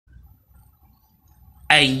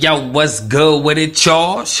Hey, yo, what's good with it,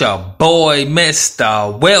 y'all? It's your boy,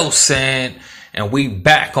 Mistah Wilson. And we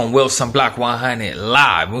back on Wilson Block 100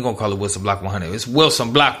 Live. We're going to call it Wilson Block 100. It's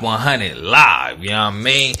Wilson Block 100 Live, you know what I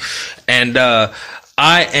mean? And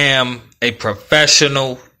I am a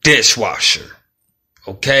professional dishwasher,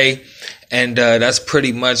 okay? And that's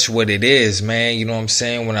pretty much what it is, man. You know what I'm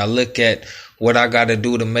saying? When I look at what I got to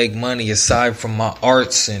do to make money, aside from my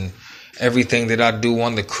arts and everything that I do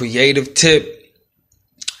on the creative tip,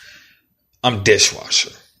 I'm dishwasher.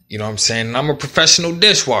 You know what I'm saying? And I'm a professional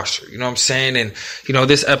dishwasher. You know what I'm saying? And, you know,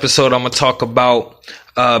 this episode, I'm going to talk about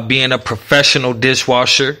being a professional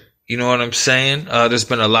dishwasher. You know what I'm saying? There's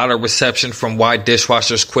been a lot of reception from why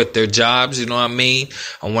dishwashers quit their jobs. You know what I mean?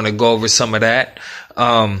 I want to go over some of that.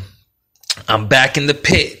 I'm back in the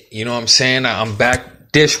pit. You know what I'm saying? I'm back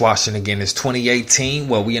dishwashing again. It's 2018.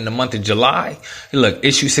 Well, we in the month of July. Look,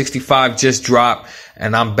 issue 65 just dropped.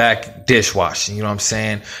 And I'm back dishwashing, you know what I'm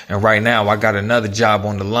saying? And right now I got another job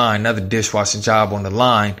on the line, another dishwashing job on the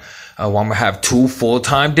line. Where I'm going to have 2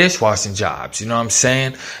 full-time dishwashing jobs, you know what I'm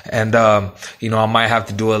saying? And, you know, I might have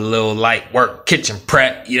to do a little light work, kitchen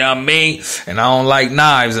prep, you know what I mean? And I don't like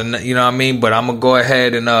knives, and you know what I mean? But I'm going to go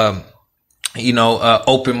ahead and,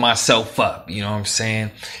 open myself up, you know what I'm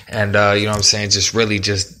saying? And, you know what I'm saying? Just really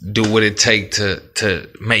just do what it takes to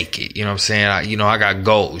make it, you know what I'm saying? I got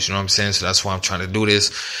goals, you know what I'm saying? So that's why I'm trying to do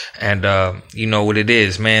this. And, you know what it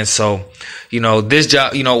is, man. So, you know, this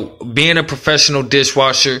job, you know, being a professional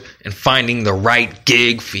dishwasher and finding the right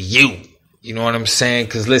gig for you, you know what I'm saying?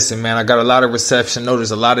 Cause listen, man, I got a lot of reception. No,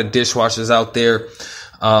 there's a lot of dishwashers out there.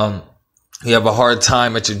 You have a hard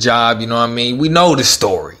time at your job. You know what I mean? We know the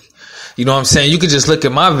story. You know what I'm saying? You could just look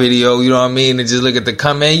at my video, you know what I mean, and just look at the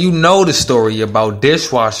comment. You know the story about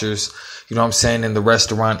dishwashers, you know what I'm saying, in the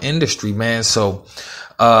restaurant industry, man. So,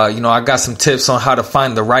 you know, I got some tips on how to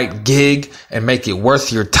find the right gig and make it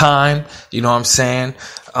worth your time. You know what I'm saying?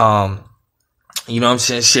 You know what I'm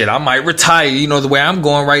saying? Shit, I might retire. You know, the way I'm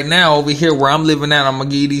going right now over here where I'm living at, I'm going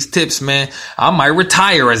to give you these tips, man. I might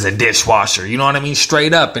retire as a dishwasher. You know what I mean?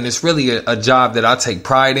 Straight up. And it's really a job that I take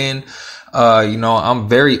pride in. You know, I'm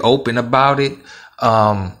very open about it.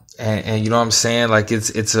 And you know what I'm saying? Like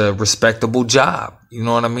it's a respectable job. You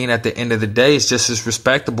know what I mean? At the end of the day, it's just as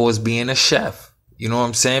respectable as being a chef. You know what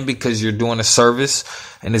I'm saying? Because you're doing a service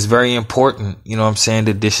and it's very important. You know what I'm saying?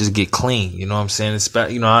 The dishes get clean. You know what I'm saying? It's,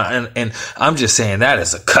 you know, and I'm just saying that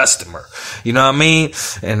as a customer, you know what I mean?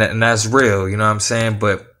 And that's real. You know what I'm saying?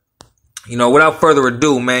 But, you know, without further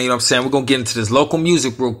ado, man, you know what I'm saying? We're going to get into this local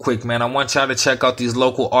music real quick, man. I want y'all to check out these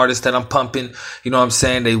local artists that I'm pumping. You know what I'm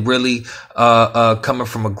saying? They really, coming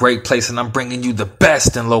from a great place, and I'm bringing you the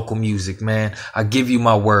best in local music, man. I give you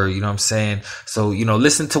my word, you know what I'm saying? So, you know,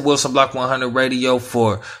 listen to Wilson Block 100 Radio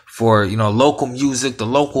for, you know, local music, the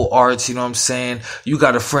local arts, you know what I'm saying? You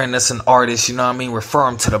got a friend that's an artist, you know what I mean? Refer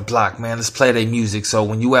them to the block, man. Let's play their music. So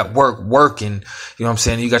when you at work, working, you know what I'm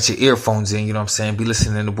saying? You got your earphones in, you know what I'm saying? Be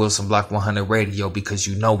listening to Wilson Block 100 Radio, because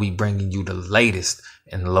you know we bringing you the latest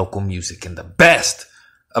in local music and the best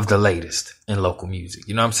of the latest in local music.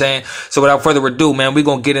 You know what I'm saying? So without further ado, man, we're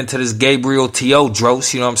going to get into this Gabriel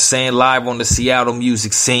Teodros, you know what I'm saying? Live on the Seattle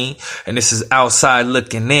music scene. And this is Outside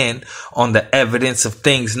Looking In on the Evidence of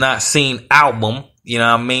Things Not Seen album. You know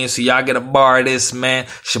what I mean? So y'all get a bar of this, man.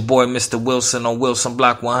 It's your boy, Mistah Wilson on Wilson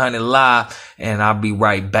Block 100 Live. And I'll be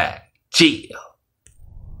right back. Chill.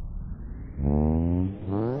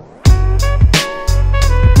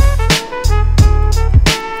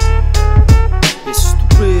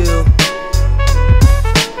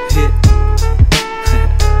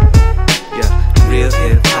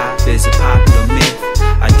 Is a popular myth.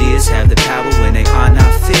 Ideas have the power when they are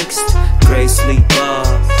not fixed. Grace, sleep, love,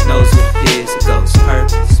 knows what it is. It goes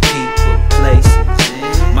purpose, people, places.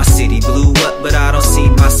 My city blew up, but I don't see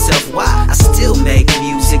myself. Why? I still make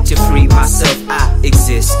music to free myself. I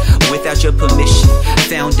exist without your permission.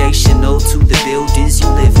 Foundational to the buildings you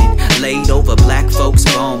live in. Laid over black folks'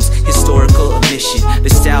 bones. Historical omission. The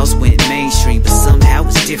styles went mainstream, but somehow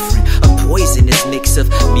it's different. A poisonous mix of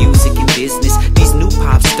music and business. These new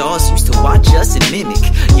pop stars used to watch us and mimic.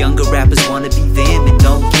 Younger rappers wanna be them and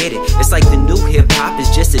don't get it. It's like the new hip-hop is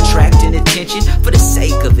just attracting attention for the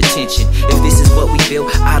sake of attention. If this is what we feel,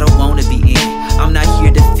 I don't wanna be in it. I'm not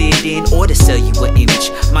here to fit in or to sell you an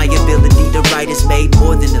image. My ability to write has made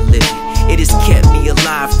more than a living. It has kept me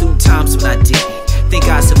alive through times when I didn't. Think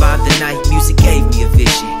I survived the night, music gave me a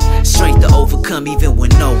vision. Strength to overcome even when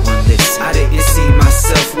no one listened. I didn't see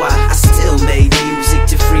myself, why? I still made music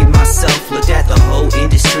to free myself. Looked at the whole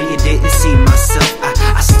industry and didn't see myself.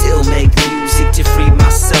 I still make music to free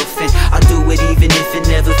myself, and I do it even if it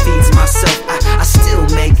never feeds myself. I still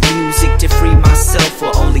make music to free myself, or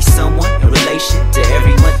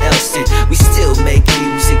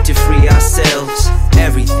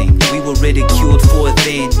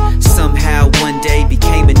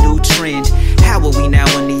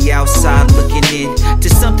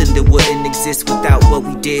exist without what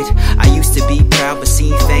we did. I used to be proud, but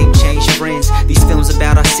seeing fame change friends. These films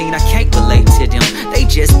about our scene, I can't relate to them. They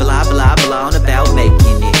just blah, blah, blah on about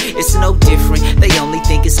making it. It's no different, they only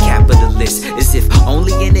think it's capitalist. As if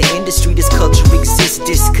only in the industry this culture exists.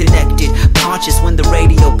 Disconnected, conscious when the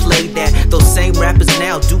radio played that. Those same rappers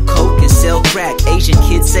now do coke and sell crack. Asian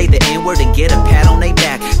kids say the N-word and get a pat on their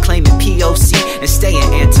back, claiming POC and staying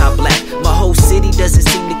anti-black. My whole city doesn't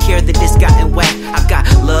seem to care that this gotten whack. I got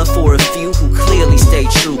love for a few who clearly stay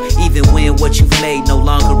true, even when what you've made no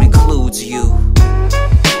longer includes you.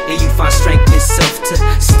 And you find strength in yourself to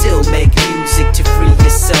still make music to free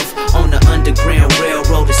yourself. On the Underground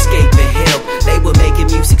Railroad escaping hell, they were making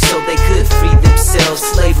music so they could free themselves.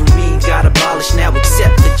 Slavery got abolished now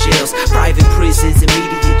except for jails. Private prisons and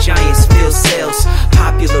media giants fill cells.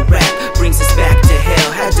 Popular rap brings us back to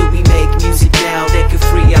hell. How do we make music now that can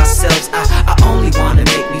free ourselves? I only wanna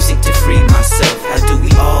make music to free myself. How do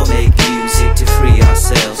we all make music to free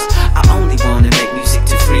ourselves? I only wanna make music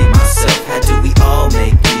to free myself. How do we all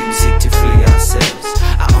make music to free ourselves?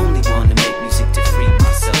 I only wanna make music to free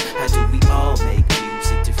myself. How do we all make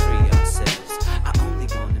music to free ourselves? I only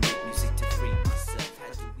wanna make music to free myself.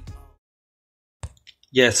 How do we all...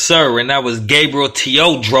 Yes, sir. And that was Gabriel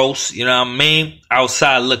Teodros, you know what I mean?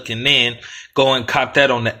 Outside looking in. Go and cop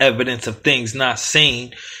that on the Evidence of Things Not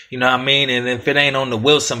Seen. You know what I mean? And if it ain't on the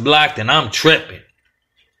Wilson block, then I'm tripping.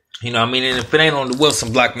 You know what I mean? And if it ain't on the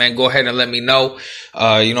Wilson block, man, go ahead and let me know.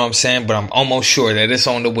 You know what I'm saying? But I'm almost sure that it's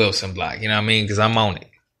on the Wilson block. You know what I mean? Because I'm on it.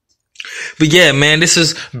 But yeah, man, this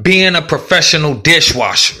is being a professional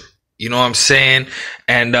dishwasher. You know what I'm saying?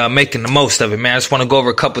 And making the most of it, man. I just want to go over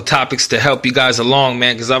a couple topics to help you guys along,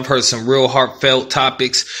 man, because I've heard some real heartfelt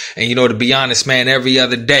topics. And, you know, to be honest, man, every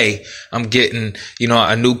other day I'm getting, you know,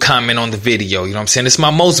 a new comment on the video. You know what I'm saying? It's my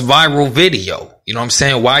most viral video. You know what I'm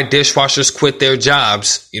saying? Why dishwashers quit their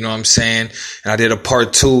jobs. You know what I'm saying? And I did a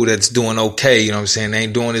part 2 that's doing okay. You know what I'm saying? They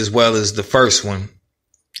ain't doing as well as the first one.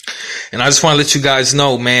 And I just want to let you guys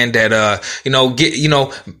know, man, that,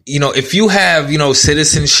 if you have, you know,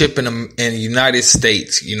 citizenship in the United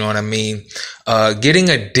States, you know what I mean? Getting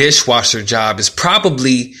a dishwasher job is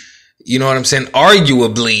probably, you know what I'm saying?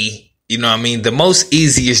 Arguably, you know what I mean? The most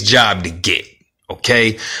easiest job to get.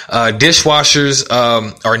 Okay. Dishwashers,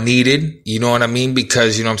 are needed. You know what I mean?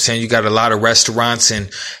 Because, you know what I'm saying? You got a lot of restaurants, and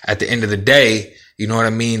at the end of the day, you know what I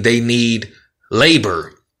mean? They need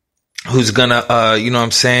labor. Who's gonna, you know what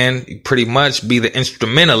I'm saying, pretty much be the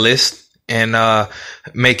instrumentalist and,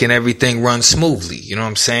 making everything run smoothly. You know what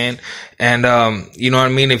I'm saying? And, you know what I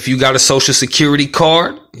mean? If you got a social security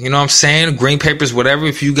card, you know what I'm saying? Green papers, whatever.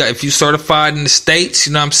 If you certified in the States,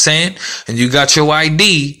 you know what I'm saying? And you got your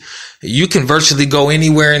ID, you can virtually go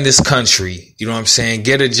anywhere in this country. You know what I'm saying?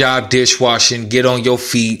 Get a job dishwashing, get on your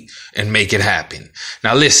feet and make it happen.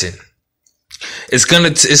 Now listen, it's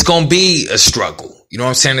gonna be a struggle. You know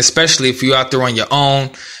what I'm saying? Especially if you're out there on your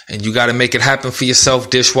own and you got to make it happen for yourself.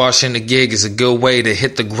 Dishwashing the gig is a good way to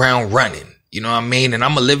hit the ground running. You know what I mean? And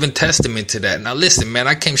I'm a living testament to that. Now listen, man,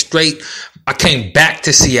 I came back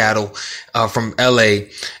to Seattle, from LA.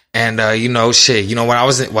 And, while I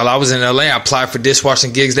was in LA, I applied for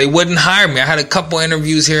dishwashing gigs. They wouldn't hire me. I had a couple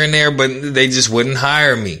interviews here and there, but they just wouldn't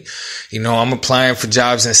hire me. You know, I'm applying for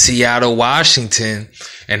jobs in Seattle, Washington,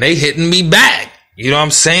 and they hitting me back. You know what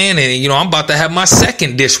I'm saying? And, you know, I'm about to have my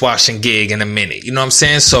second dishwashing gig in a minute. You know what I'm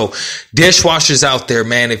saying? So dishwashers out there,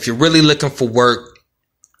 man, if you're really looking for work,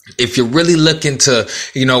 if you're really looking to,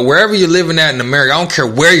 you know, wherever you're living at in America, I don't care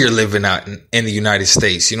where you're living at in the United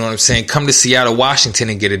States. You know what I'm saying? Come to Seattle, Washington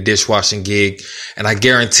and get a dishwashing gig. And I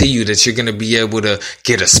guarantee you that you're going to be able to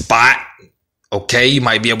get a spot. Okay. You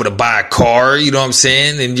might be able to buy a car. You know what I'm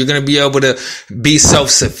saying? And you're going to be able to be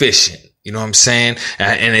self-sufficient. You know what I'm saying?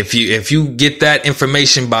 And if you get that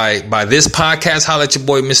information by this podcast, holla at your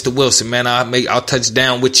boy, Mistah Wilson, man. I'll touch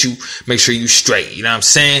down with you, make sure you straight. You know what I'm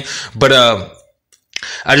saying? But,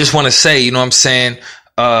 I just want to say, you know what I'm saying?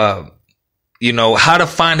 You know, how to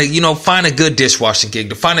find a good dishwashing gig.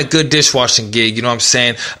 To find a good dishwashing gig, you know what I'm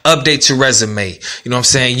saying? Update your resume. You know what I'm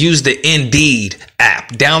saying? Use the Indeed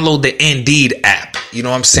app. Download the Indeed app. You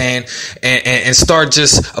know what I'm saying? And start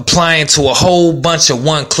just applying to a whole bunch of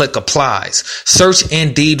one-click applies. Search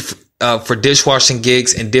Indeed for dishwashing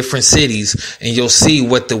gigs in different cities, and you'll see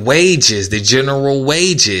what the wage is, the general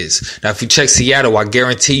wage is. Now, if you check Seattle, I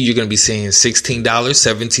guarantee you're going to be seeing $16,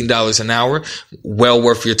 $17 an hour. Well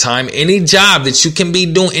worth your time. Any job that you can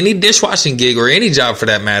be doing, any dishwashing gig or any job for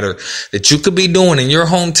that matter that you could be doing in your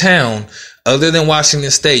hometown, other than Washington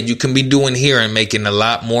State, you can be doing here and making a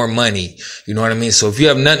lot more money. You know what I mean? So if you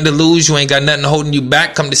have nothing to lose, you ain't got nothing holding you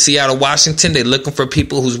back, come to Seattle, Washington. They're looking for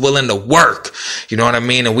people who's willing to work. You know what I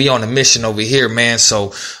mean? And we on a mission over here, man.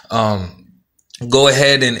 So, go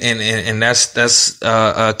ahead and that's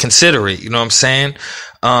consider it. You know what I'm saying?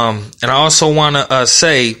 And I also want to,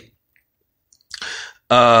 say,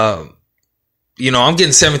 I'm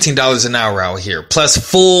getting $17 an hour out here, plus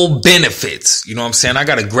full benefits. You know what I'm saying? I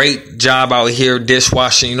got a great job out here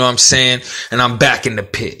dishwashing, you know what I'm saying? And I'm back in the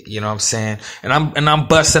pit, you know what I'm saying? And I'm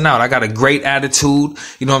busting out. I got a great attitude,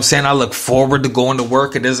 you know what I'm saying? I look forward to going to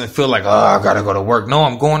work. It doesn't feel like, I gotta go to work. No,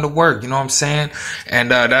 I'm going to work, you know what I'm saying? And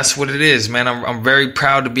that's what it is, man. I'm very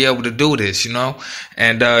proud to be able to do this, you know?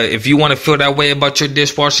 And if you want to feel that way about your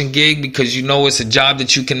dishwashing gig because you know it's a job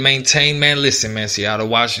that you can maintain, man, listen, man, Seattle,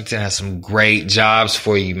 Washington has some great jobs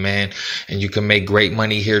for you, man, and you can make great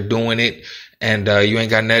money here doing it, and you ain't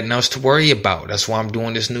got nothing else to worry about. That's why I'm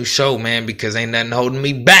doing this new show, man, because ain't nothing holding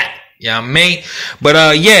me back. You know what I mean?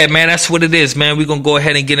 But yeah, man, that's what it is, man. We're gonna go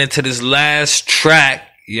ahead and get into this last track,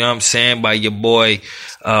 you know what I'm saying, by your boy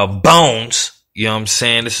Bones. You know what I'm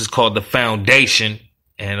saying? This is called The Foundation,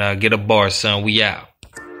 and get a bar, son. We out.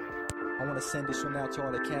 I want to send this one out to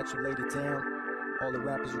all the cats who laid it down, all the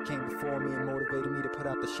rappers who came before me and motivated me to put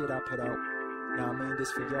out the shit I put out. Now I mean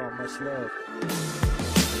this for y'all, much love.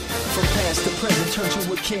 From past to present, turn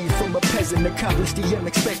to a king from a peasant. Accomplish the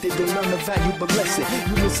unexpected and learn a valuable lesson.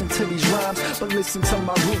 You listen to these rhymes, but listen to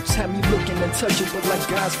my roots. Have me looking untouchable like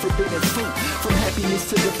God's forbidden fruit. From happiness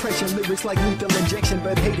to depression, lyrics like lethal injection.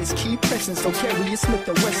 But haters keep pressing, so carry a Smith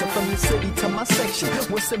 & Wesson from your city to my section.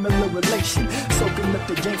 What similar relation? Soaking up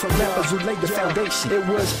the game from rappers who laid the foundation. It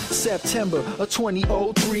was September of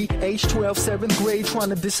 2003, age 12, 7th grade, trying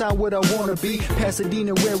to decide what I wanna be.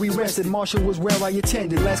 Pasadena where we rested, Marshall was where I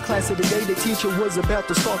attended. Last class of the day, the teacher was about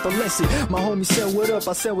to start the lesson. My homie said, what up?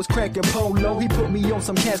 I said, was cracking polo. He put me on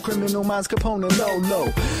some cats, Criminal Minds, Capone and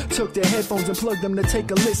Lolo. Took their headphones and plugged them to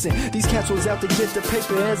take a listen. These cats was out to get the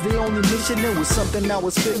paper as the only mission. It was something I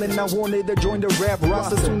was feeling. I wanted to join the rap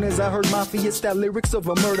roster. As soon as I heard Mafia style lyrics of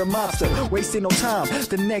a murder mobster, wasting no time.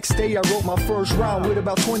 The next day I wrote my first rhyme with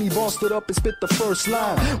about 20 bars, stood up and spit the first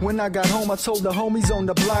line. When I got home, I told the homies on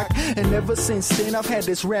the block, and ever since then I've had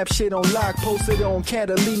this rap shit on lock. Posted on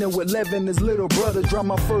Catalina with Levin, his little brother. Dropped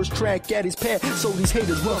my first track at his pad, so these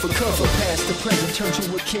haters run for cover. Past to present, turn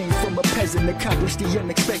to a king from a peasant. Accomplish the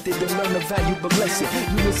unexpected and learn a valuable lesson.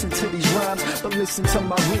 You listen to these rhymes, but listen to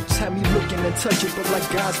my roots. Have me looking untouchable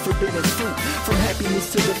like God's forbidden fruit. From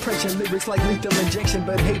happiness to depression, lyrics like lethal injection.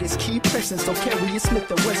 But haters keep pressing, so carry a Smith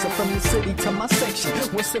 & Wesson from your city to my section.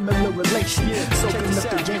 What similar relation? Soaking up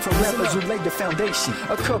the game from rappers who laid the foundation.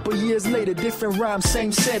 A couple years later, different rhymes,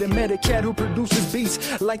 same set. And met a cat who produces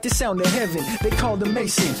beats like the sound of heaven. They called him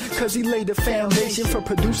Mason, cause he laid the foundation for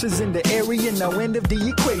producers in the area. Now end of the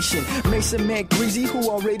equation. Mason met Greasy, who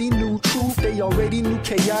already knew truth. They already knew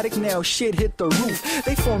chaotic, now shit hit the roof.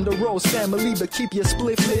 They formed the Rose family, but keep your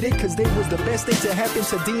split fitted, cause they was the best thing to happen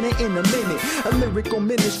to Dina in a minute. A lyrical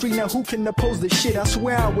ministry, now who can oppose the shit? I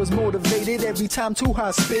swear I was motivated every time Too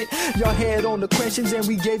High spit. Y'all had all the questions and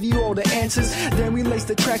we gave you all the answers. Then we laced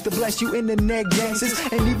the track to blast you in the neck dances.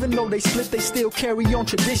 And even though they split, they still carry on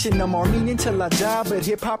tradition. I'm Armenian till I die, but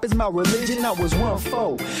hip-hop is my religion. I was one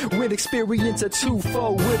foe, with experience a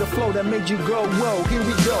twofold, with a flow that made you go, whoa, here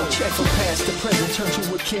we go. Check from past to present, turn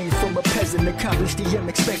to a king from a peasant. Accomplish the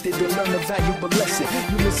unexpected and learn a valuable lesson.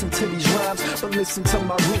 You listen to these rhymes, but listen to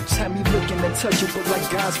my roots. Have me looking untouchable like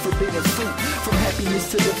God's forbidden fruit. From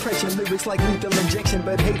happiness to depression, lyrics like lethal injection.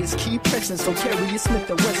 But haters keep pressing, so carry a Smith &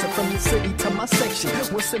 Wesson from your city to my section.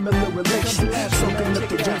 What similar relation? Soaking up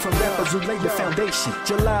the game from rappers who laid the foundation.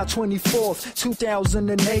 July 24th,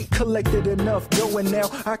 2008, collected enough dough and now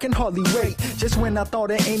I can hardly wait. Just when I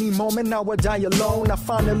thought at any moment I would die alone, I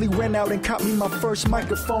finally went out and caught me my first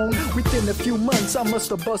microphone. Within a few months I must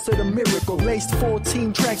have busted a miracle. Laced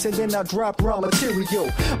 14 tracks and then I dropped raw material.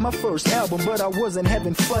 My first album, but I wasn't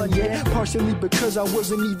having fun yet, partially because I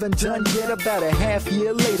wasn't even done yet. About a half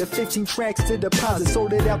year later, 15 tracks to deposit,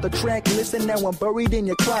 sorted out the track list and now I'm buried in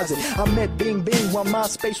your closet. I met Bing Bing while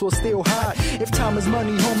MySpace was still hot. If time is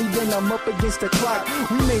money, homie, then I'm up against the clock.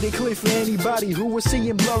 We made it clear for anybody who was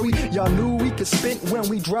seeing blurry. Y'all knew we could spit when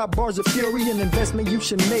we drop bars of fury. An investment you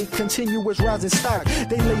should make, continuous rising stock.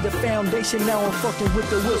 They laid the foundation, now I'm fucking with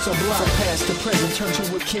the Wilson block. From past to present, turn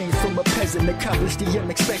to a king from a peasant. Accomplish the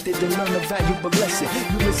unexpected and learn a valuable lesson.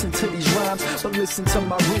 You listen to these rhymes, but listen to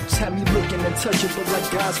my roots. Have me looking untouchable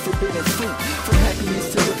like God's forbidden fruit. From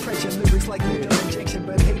happiness to depression, lyrics like lethal injection.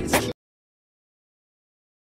 But haters keep